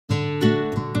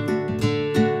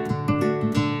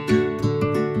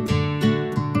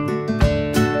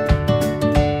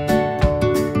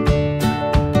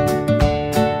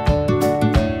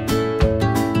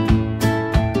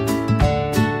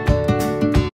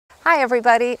Hi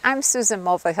everybody, I'm Susan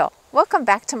Mulvihill. Welcome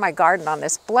back to my garden on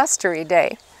this blustery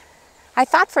day. I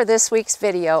thought for this week's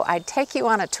video I'd take you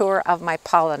on a tour of my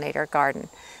pollinator garden.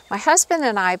 My husband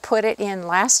and I put it in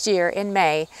last year in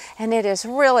May and it is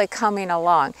really coming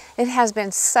along. It has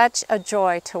been such a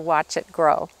joy to watch it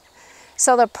grow.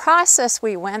 So the process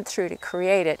we went through to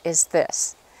create it is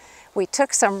this. We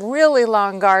took some really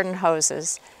long garden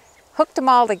hoses, hooked them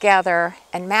all together,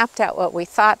 and mapped out what we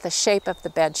thought the shape of the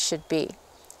bed should be.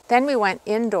 Then we went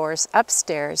indoors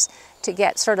upstairs to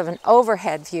get sort of an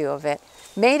overhead view of it,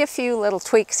 made a few little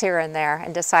tweaks here and there,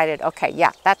 and decided, okay,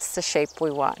 yeah, that's the shape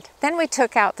we want. Then we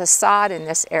took out the sod in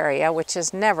this area, which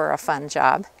is never a fun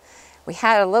job. We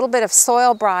had a little bit of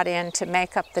soil brought in to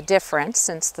make up the difference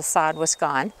since the sod was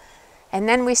gone. And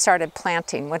then we started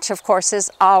planting, which of course is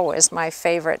always my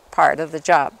favorite part of the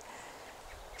job.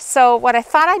 So what I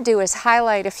thought I'd do is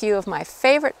highlight a few of my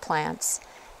favorite plants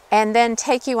and then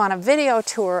take you on a video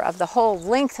tour of the whole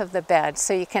length of the bed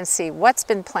so you can see what's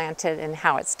been planted and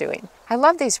how it's doing. I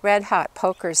love these red hot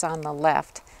pokers on the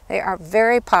left. They are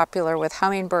very popular with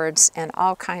hummingbirds and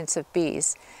all kinds of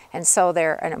bees. And so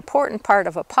they're an important part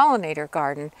of a pollinator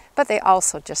garden, but they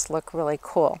also just look really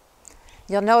cool.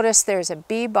 You'll notice there's a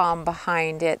bee balm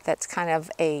behind it that's kind of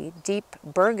a deep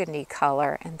burgundy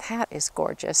color, and that is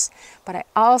gorgeous. But I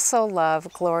also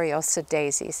love Gloriosa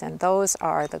daisies, and those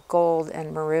are the gold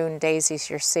and maroon daisies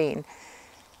you're seeing.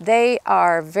 They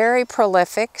are very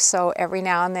prolific, so every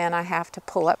now and then I have to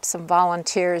pull up some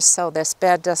volunteers so this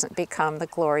bed doesn't become the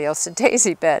Gloriosa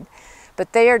daisy bed.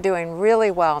 But they are doing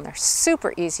really well, and they're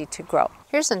super easy to grow.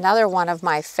 Here's another one of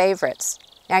my favorites.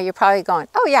 Now you're probably going,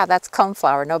 oh yeah, that's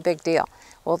coneflower, no big deal.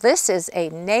 Well, this is a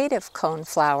native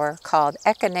coneflower called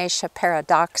Echinacea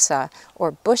paradoxa,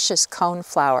 or Bush's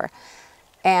coneflower.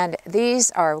 And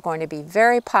these are going to be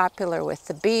very popular with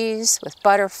the bees, with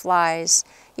butterflies,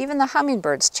 even the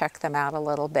hummingbirds check them out a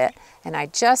little bit. And I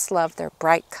just love their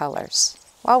bright colors.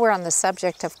 While we're on the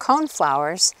subject of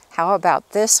coneflowers, how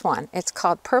about this one? It's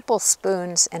called Purple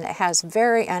Spoons, and it has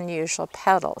very unusual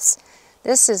petals.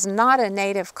 This is not a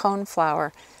native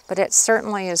coneflower, but it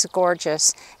certainly is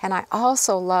gorgeous. And I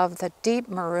also love the deep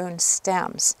maroon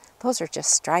stems. Those are just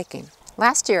striking.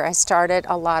 Last year I started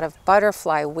a lot of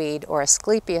butterfly weed, or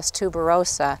Asclepias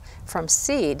tuberosa, from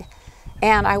seed.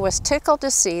 And I was tickled to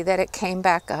see that it came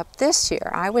back up this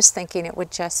year. I was thinking it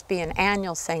would just be an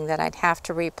annual thing that I'd have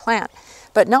to replant.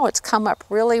 But no, it's come up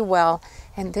really well,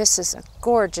 and this is a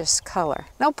gorgeous color.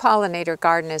 No pollinator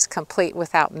garden is complete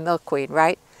without milkweed,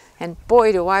 right? And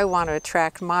boy, do I want to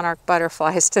attract monarch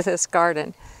butterflies to this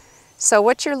garden. So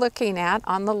what you're looking at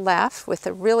on the left with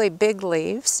the really big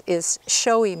leaves is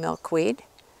showy milkweed.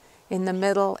 In the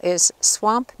middle is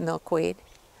swamp milkweed.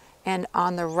 And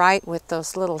on the right with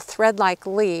those little thread-like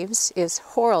leaves is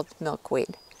whorled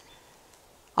milkweed.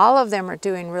 All of them are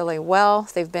doing really well.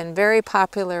 They've been very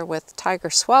popular with tiger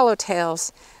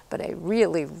swallowtails, but I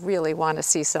really, really want to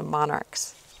see some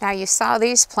monarchs. Now you saw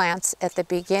these plants at the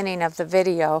beginning of the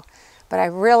video, but I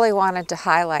really wanted to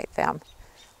highlight them.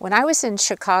 When I was in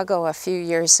Chicago a few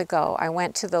years ago, I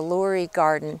went to the Lurie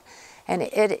Garden, and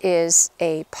it is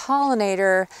a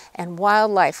pollinator and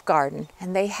wildlife garden.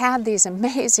 And they had these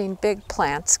amazing big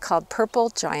plants called purple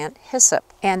giant hyssop.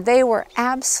 And they were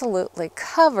absolutely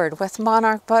covered with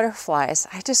monarch butterflies.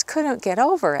 I just couldn't get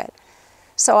over it.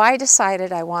 So I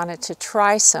decided I wanted to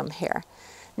try some here.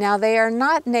 Now they are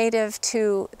not native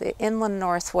to the inland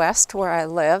Northwest where I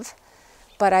live,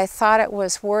 but I thought it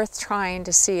was worth trying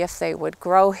to see if they would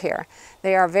grow here.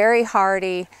 They are very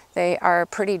hardy, they are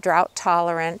pretty drought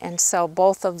tolerant, and so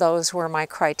both of those were my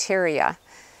criteria.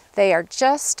 They are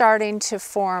just starting to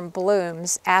form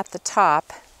blooms at the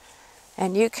top,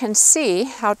 and you can see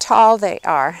how tall they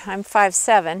are. I'm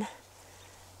 5'7",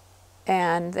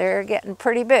 and they're getting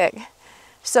pretty big.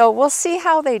 So we'll see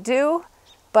how they do.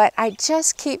 But I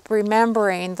just keep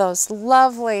remembering those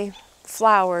lovely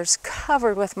flowers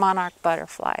covered with monarch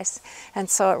butterflies. And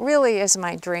so it really is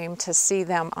my dream to see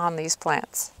them on these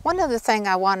plants. One other thing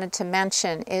I wanted to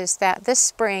mention is that this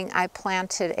spring I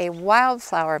planted a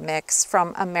wildflower mix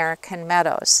from American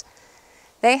Meadows.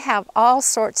 They have all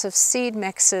sorts of seed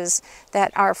mixes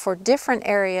that are for different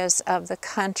areas of the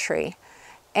country.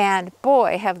 And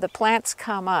boy, have the plants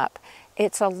come up.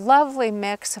 It's a lovely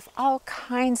mix of all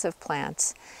kinds of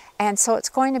plants, and so it's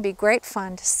going to be great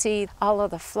fun to see all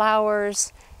of the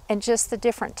flowers and just the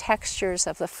different textures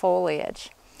of the foliage.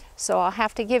 So I'll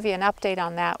have to give you an update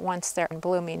on that once they're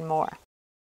blooming more.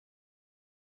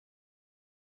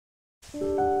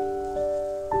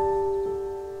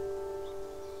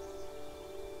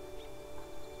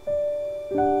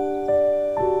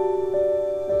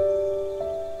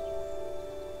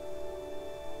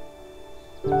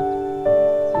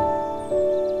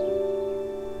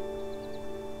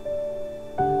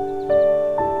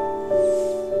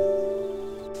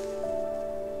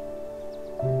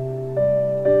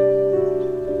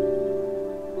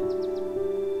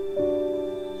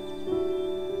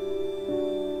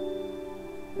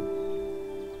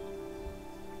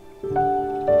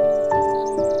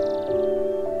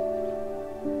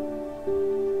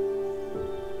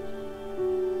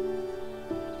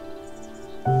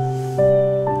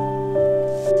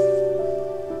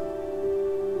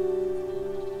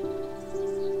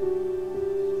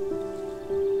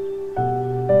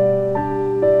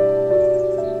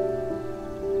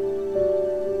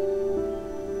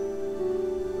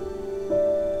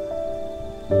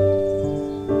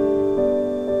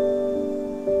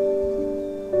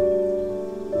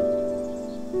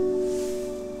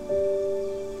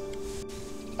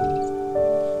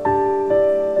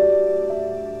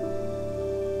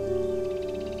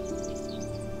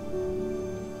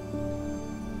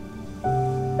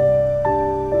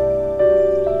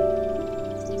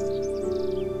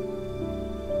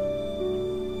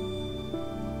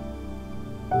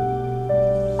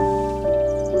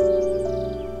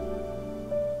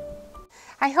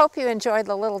 I hope you enjoyed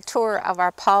the little tour of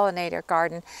our pollinator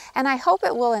garden, and I hope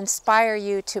it will inspire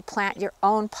you to plant your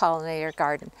own pollinator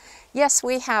garden. Yes,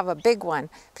 we have a big one,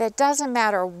 but it doesn't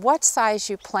matter what size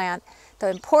you plant. The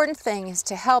important thing is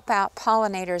to help out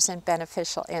pollinators and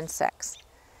beneficial insects.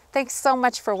 Thanks so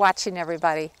much for watching,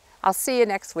 everybody. I'll see you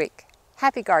next week.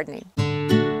 Happy gardening.